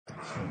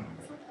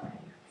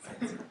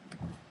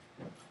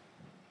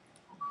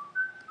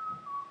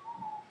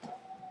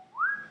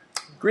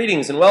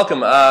Greetings and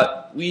welcome.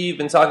 We've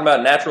been talking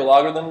about natural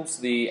logarithms,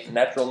 the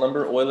natural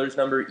number, Euler's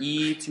number,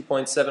 E,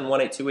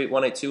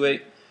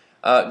 2.718281828,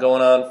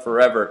 going on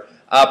forever.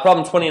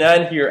 Problem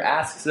 29 here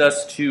asks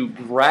us to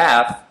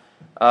graph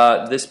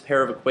this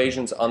pair of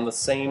equations on the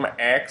same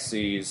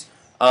axes.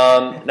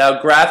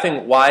 Now,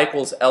 graphing y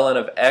equals ln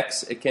of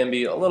x, it can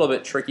be a little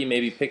bit tricky,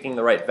 maybe picking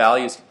the right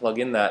values to plug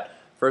in that.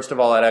 First of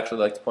all, I'd actually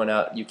like to point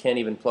out you can't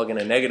even plug in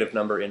a negative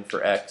number in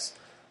for x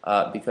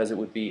because it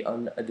would be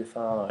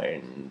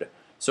undefined.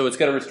 So it's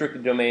got a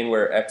restricted domain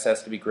where x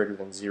has to be greater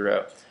than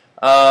 0.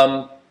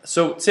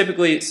 So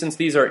typically, since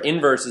these are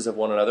inverses of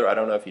one another, I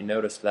don't know if you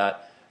noticed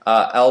that,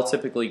 I'll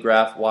typically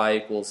graph y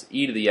equals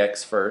e to the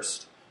x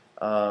first,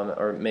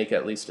 or make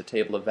at least a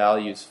table of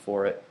values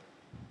for it,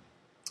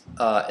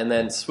 and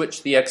then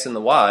switch the x and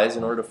the y's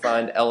in order to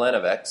find ln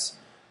of x,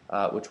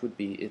 which would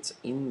be its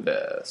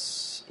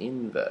inverse.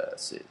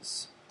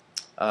 Inverses.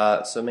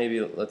 So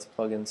maybe let's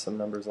plug in some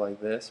numbers like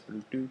this.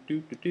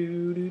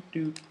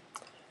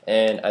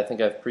 And I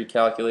think I've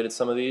pre-calculated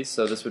some of these,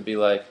 so this would be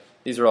like,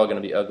 these are all going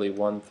to be ugly,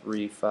 1,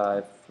 3,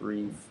 5,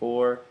 3,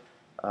 4.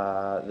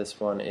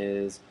 This one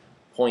is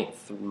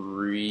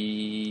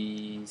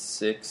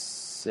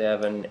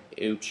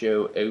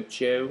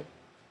 0.3678.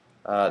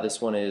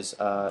 This one is,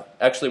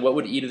 actually, what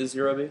would e to the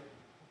 0 be?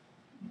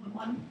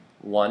 1.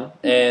 1.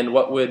 And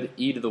what would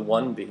e to the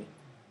 1 be?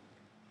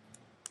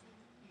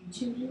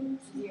 2,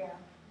 0.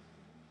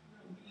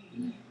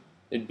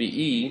 It'd be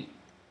e,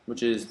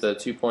 which is the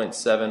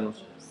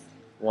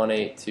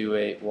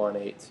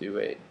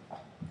 2.718281828.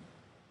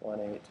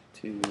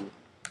 182.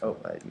 Oh,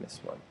 I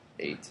missed one.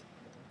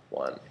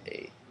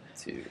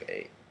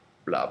 81828.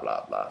 Blah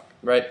blah blah.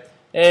 Right?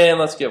 And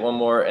let's get one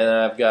more, and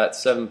I've got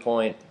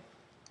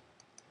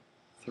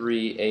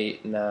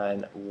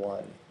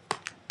 7.3891.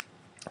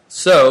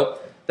 So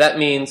that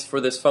means for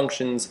this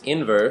function's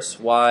inverse,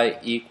 y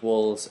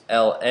equals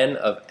ln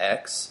of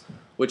x,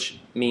 which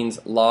means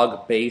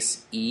log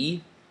base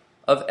e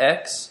of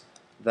x,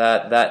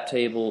 that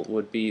table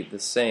would be the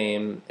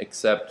same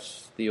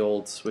except the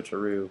old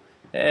switcheroo.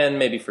 And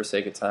maybe for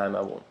sake of time,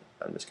 I'm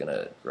just going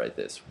to write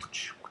this.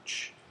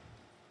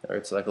 Or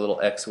it's like a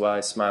little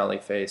XY smiley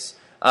face.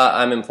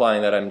 I'm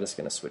implying that I'm just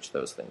going to switch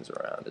those things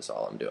around is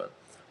all I'm doing.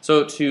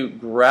 So to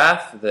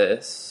graph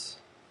this,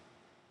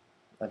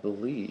 I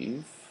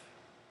believe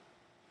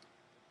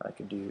I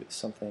could do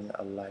something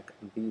like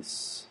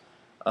this.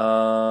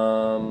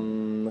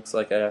 Looks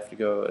like I have to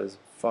go as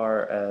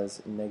far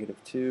as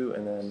 -2,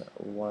 and then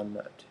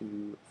 1,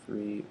 2,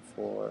 3,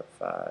 4,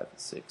 5,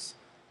 6,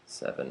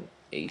 7,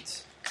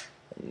 8,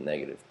 and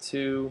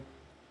 -2.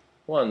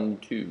 1,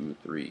 2,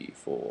 3,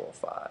 4,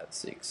 5,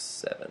 6,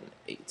 7,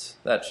 8.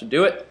 That should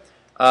do it.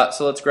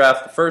 So let's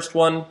graph the first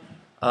one.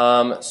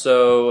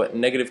 So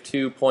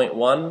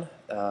 -2.1,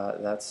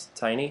 that's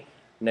tiny.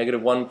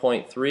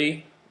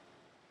 -1.3,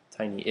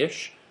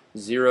 tiny-ish.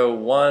 0,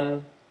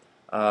 1.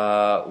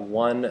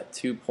 1,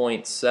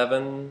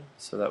 2.7,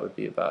 so that would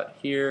be about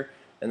here,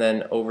 and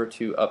then over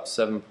to up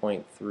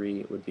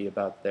 7.3 would be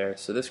about there.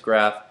 So this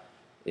graph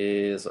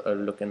is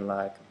looking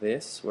like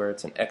this, where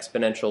it's an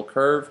exponential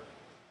curve,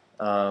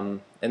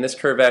 and this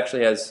curve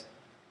actually has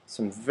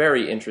some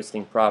very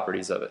interesting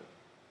properties of it.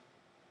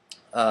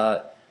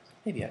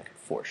 Maybe I could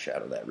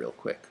foreshadow that real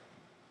quick.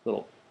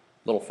 Little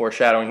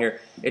foreshadowing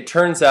here. It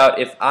turns out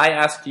if I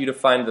asked you to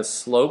find the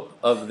slope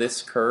of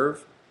this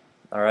curve,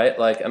 all right,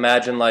 like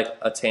imagine like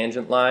a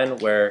tangent line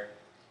where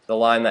the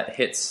line that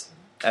hits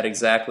at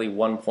exactly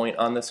one point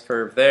on this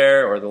curve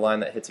there, or the line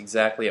that hits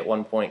exactly at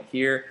one point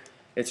here.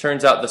 It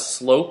turns out the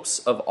slopes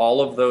of all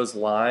of those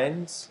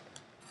lines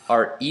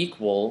are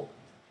equal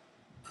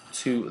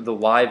to the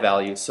y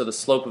value. So the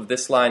slope of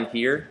this line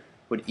here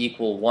would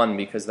equal 1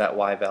 because that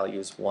y value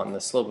is 1. The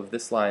slope of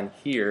this line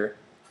here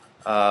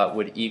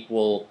would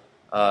equal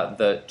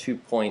the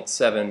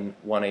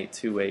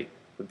 2.71828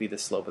 would be the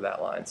slope of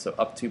that line. So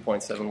up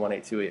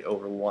 2.71828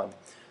 over 1.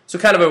 So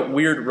kind of a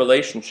weird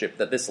relationship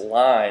that this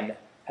line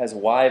has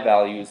y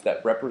values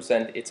that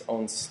represent its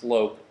own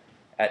slope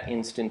at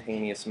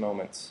instantaneous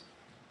moments.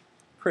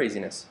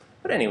 Craziness.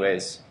 But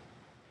anyways,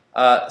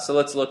 so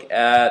let's look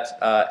at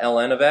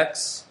ln of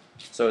x.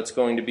 So it's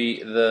going to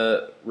be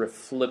the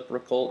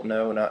reciprocal,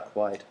 no, not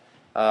quite,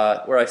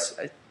 where I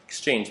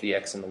exchange the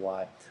x and the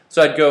y.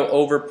 So I'd go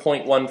over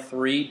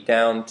 0.13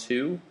 down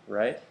 2,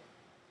 right?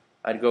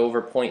 I'd go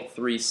over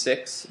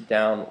 0.36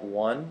 down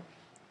 1.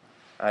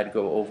 I'd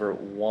go over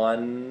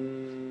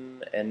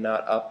 1 and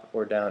not up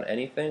or down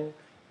anything.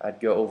 I'd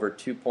go over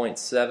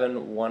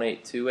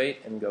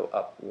 2.71828 and go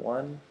up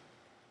 1.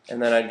 And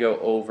then I'd go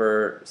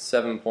over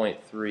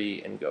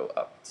 7.3 and go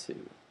up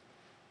 2.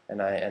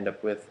 And I end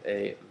up with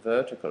a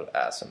vertical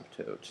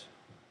asymptote.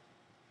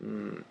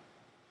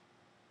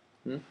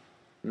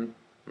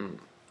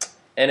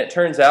 And it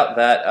turns out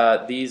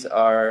that these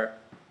are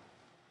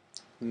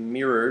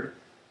mirrors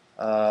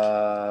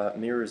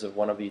of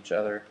one of each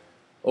other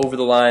over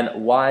the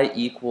line y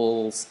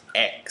equals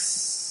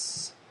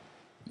x.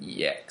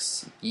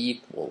 x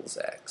equals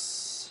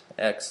x.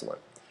 Excellent.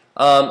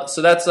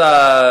 So that's,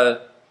 kind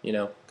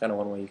of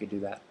one way you could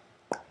do that.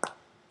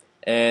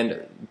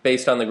 And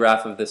based on the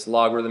graph of this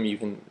logarithm, you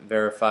can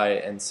verify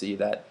and see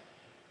that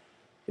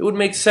it would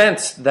make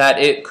sense that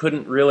it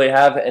couldn't really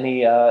have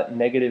any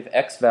negative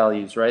x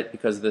values, right?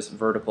 Because of this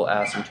vertical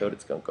asymptote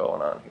it's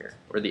going on here.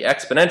 Or the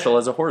exponential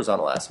has a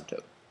horizontal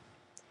asymptote.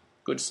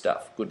 Good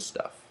stuff, good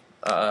stuff.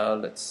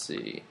 Let's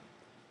see.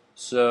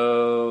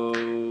 So,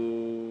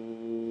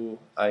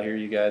 I hear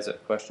you guys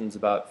have questions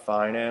about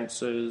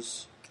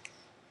finances,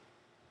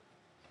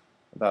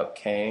 about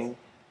Kang.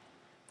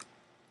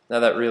 Now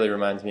that really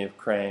reminds me of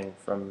Krang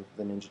from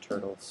the Ninja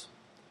Turtles.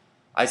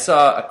 I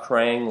saw a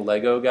Krang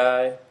Lego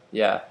guy.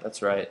 Yeah,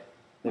 that's right.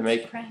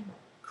 Krang?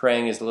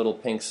 Krang is the little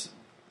pink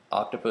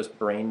octopus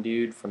brain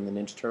dude from the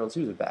Ninja Turtles. He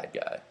was a bad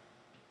guy.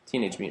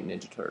 Teenage Mutant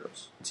Ninja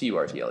Turtles.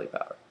 Turtle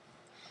power.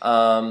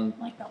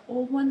 Like the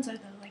old ones or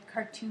the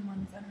cartoon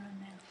ones that are on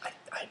now?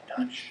 I'm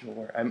not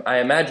sure. I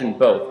imagine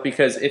both,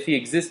 because if he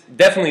exists,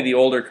 definitely the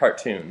older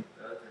cartoon.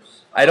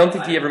 I don't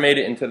think he ever made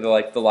it into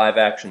the live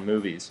action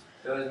movies.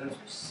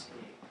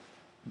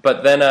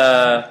 But then,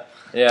 I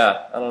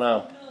don't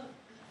know.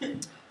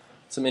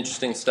 Some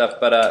interesting stuff,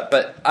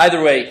 but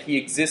either way, he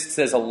exists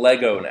as a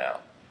Lego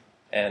now,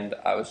 and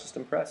I was just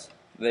impressed.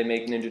 They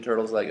make Ninja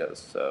Turtles Legos,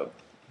 so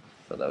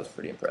that was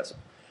pretty impressive.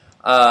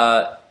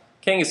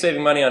 Kang is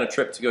saving money on a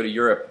trip to go to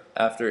Europe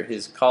after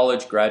his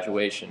college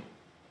graduation.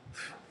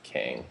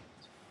 Kang.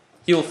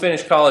 He will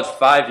finish college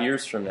 5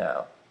 years from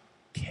now.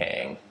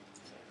 Kang.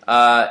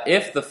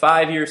 If the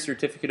 5-year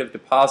certificate of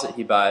deposit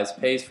he buys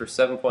pays for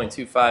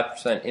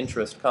 7.25%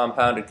 interest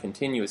compounded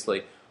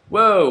continuously,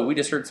 whoa, we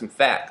just heard some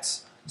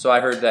facts. So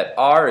I heard that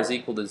R is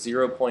equal to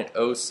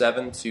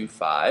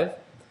 0.0725,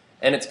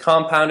 and it's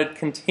compounded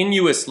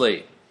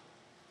continuously.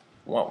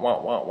 Wah, wah,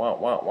 wah, wah,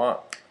 wah, wah.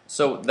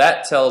 So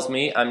that tells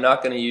me I'm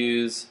not going to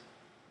use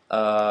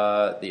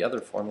the other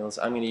formulas.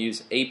 I'm going to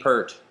use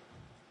APERT.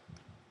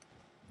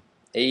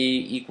 A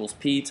equals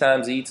P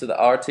times E to the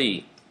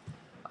RT.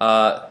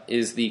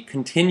 Is the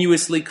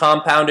continuously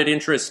compounded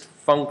interest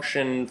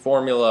function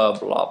formula,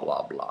 blah,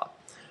 blah, blah.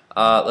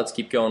 Let's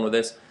keep going with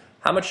this.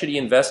 How much should he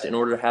invest in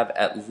order to have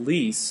at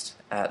least,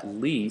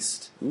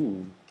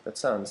 ooh, that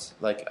sounds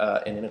like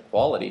an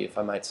inequality, if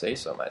I might say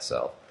so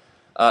myself,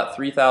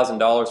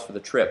 $3,000 for the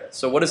trip.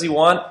 So what does he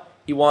want?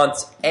 He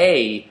wants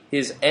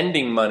his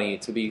ending money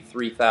to be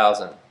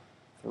 $3,000.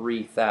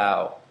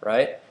 $3,000,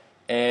 right?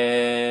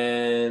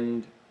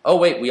 And, oh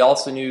wait, we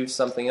also knew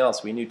something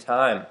else. We knew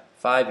time.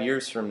 5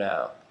 years from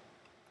now.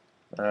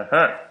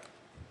 So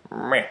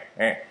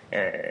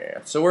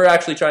we're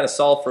actually trying to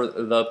solve for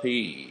the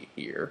P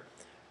here.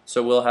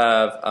 So we'll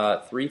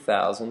have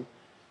 3,000,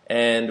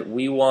 and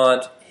we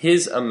want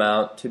his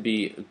amount to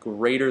be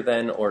greater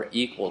than or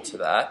equal to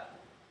that.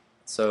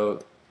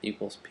 So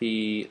equals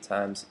P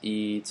times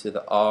E to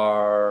the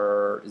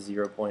R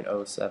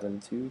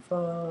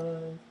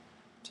 0.0725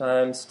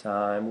 times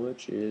time,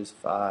 which is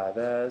 5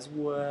 as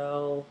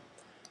well.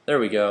 There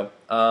we go.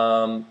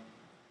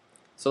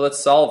 So let's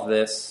solve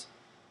this.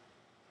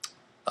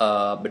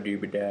 Now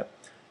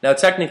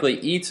technically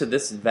e to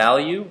this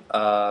value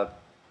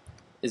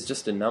is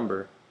just a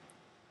number.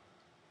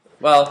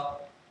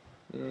 Well,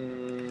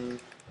 let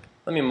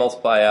me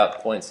multiply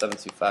out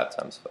 0.725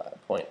 times 5.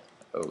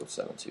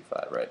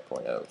 0.0725, right?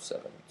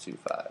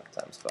 0.0725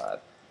 times 5.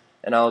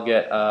 And I'll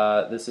get,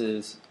 this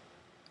is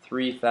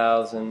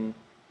 3,000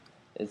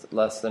 is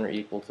less than or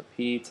equal to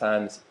P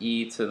times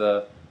E to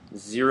the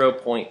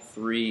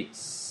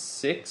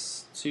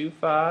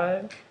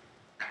 0.3625.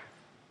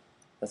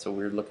 That's a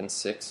weird looking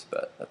 6,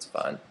 but that's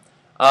fine.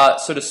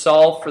 So to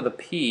solve for the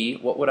P,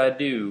 what would I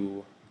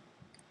do?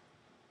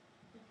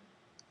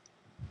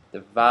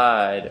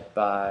 Divide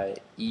by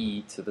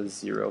E to the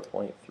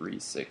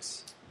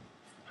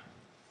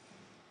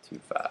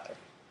 0.3625.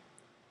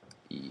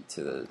 E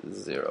to the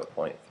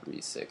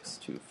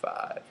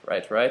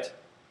 0.3625. Right?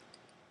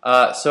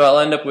 So I'll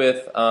end up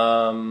with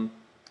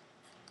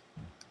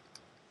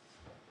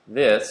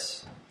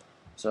this.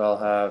 So I'll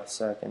have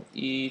second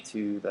E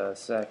to the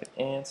second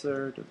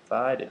answer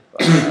divided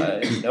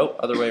by, nope,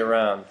 other way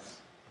around.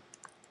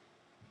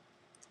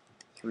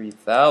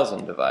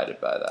 3,000 divided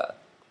by that.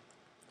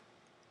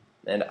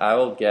 And I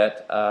will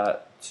get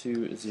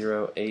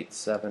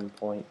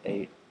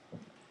 2087.880.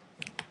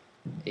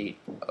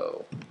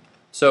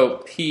 So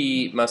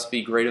P must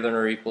be greater than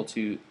or equal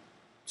to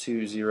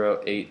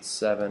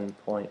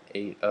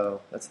 2087.80.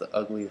 That's the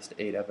ugliest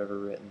 8 I've ever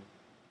written.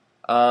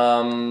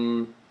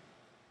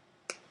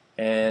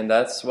 And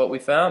that's what we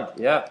found,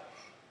 yeah.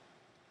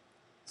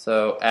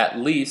 So at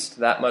least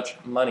that much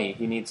money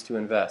he needs to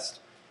invest.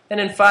 And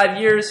in 5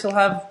 years, he'll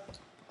have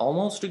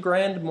almost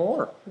 $1,000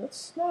 more.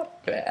 That's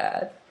not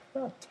bad.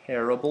 Not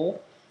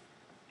terrible.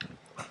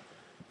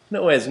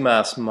 No es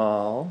más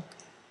mal.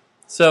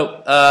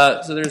 So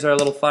there's our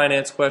little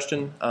finance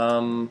question.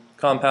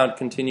 Compound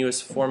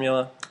continuous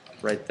formula,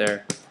 right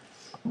there.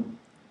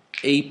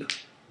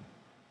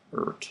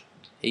 APERT.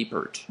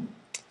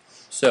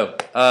 So,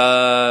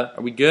 are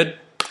we good?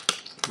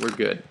 we're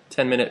good.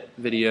 10-minute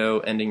video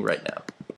ending right now.